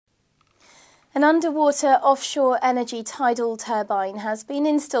An underwater offshore energy tidal turbine has been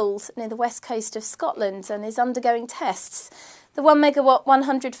installed near the west coast of Scotland and is undergoing tests. The 1 megawatt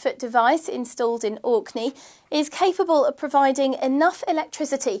 100-foot device installed in Orkney is capable of providing enough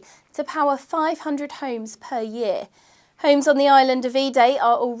electricity to power 500 homes per year. Homes on the island of Ede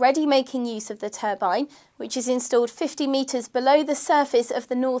are already making use of the turbine, which is installed 50 metres below the surface of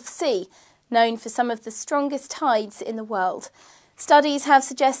the North Sea, known for some of the strongest tides in the world. Studies have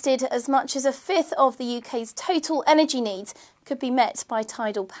suggested as much as a fifth of the UK's total energy needs could be met by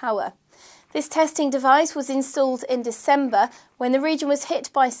tidal power. This testing device was installed in December when the region was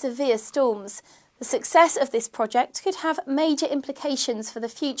hit by severe storms. The success of this project could have major implications for the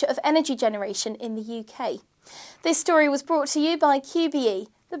future of energy generation in the UK. This story was brought to you by QBE,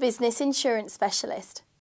 the business insurance specialist.